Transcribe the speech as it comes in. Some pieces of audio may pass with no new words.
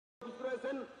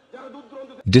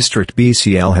District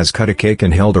BCL has cut a cake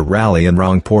and held a rally in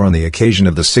Rangpur on the occasion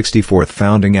of the 64th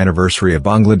founding anniversary of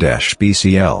Bangladesh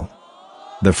BCL.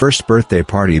 The first birthday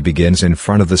party begins in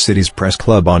front of the city's press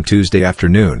club on Tuesday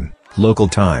afternoon, local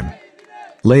time.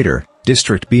 Later,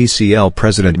 District BCL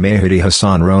President Mehedi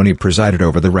Hasan Rony presided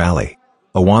over the rally.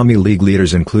 Awami League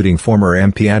leaders including former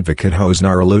MP advocate Hosne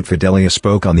Lutfa Dalia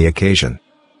spoke on the occasion.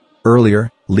 Earlier,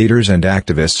 leaders and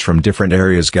activists from different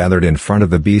areas gathered in front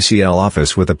of the BCL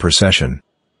office with a procession.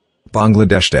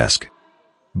 Bangladesh Desk.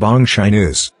 Bongshai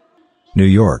News. New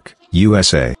York,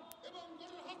 USA.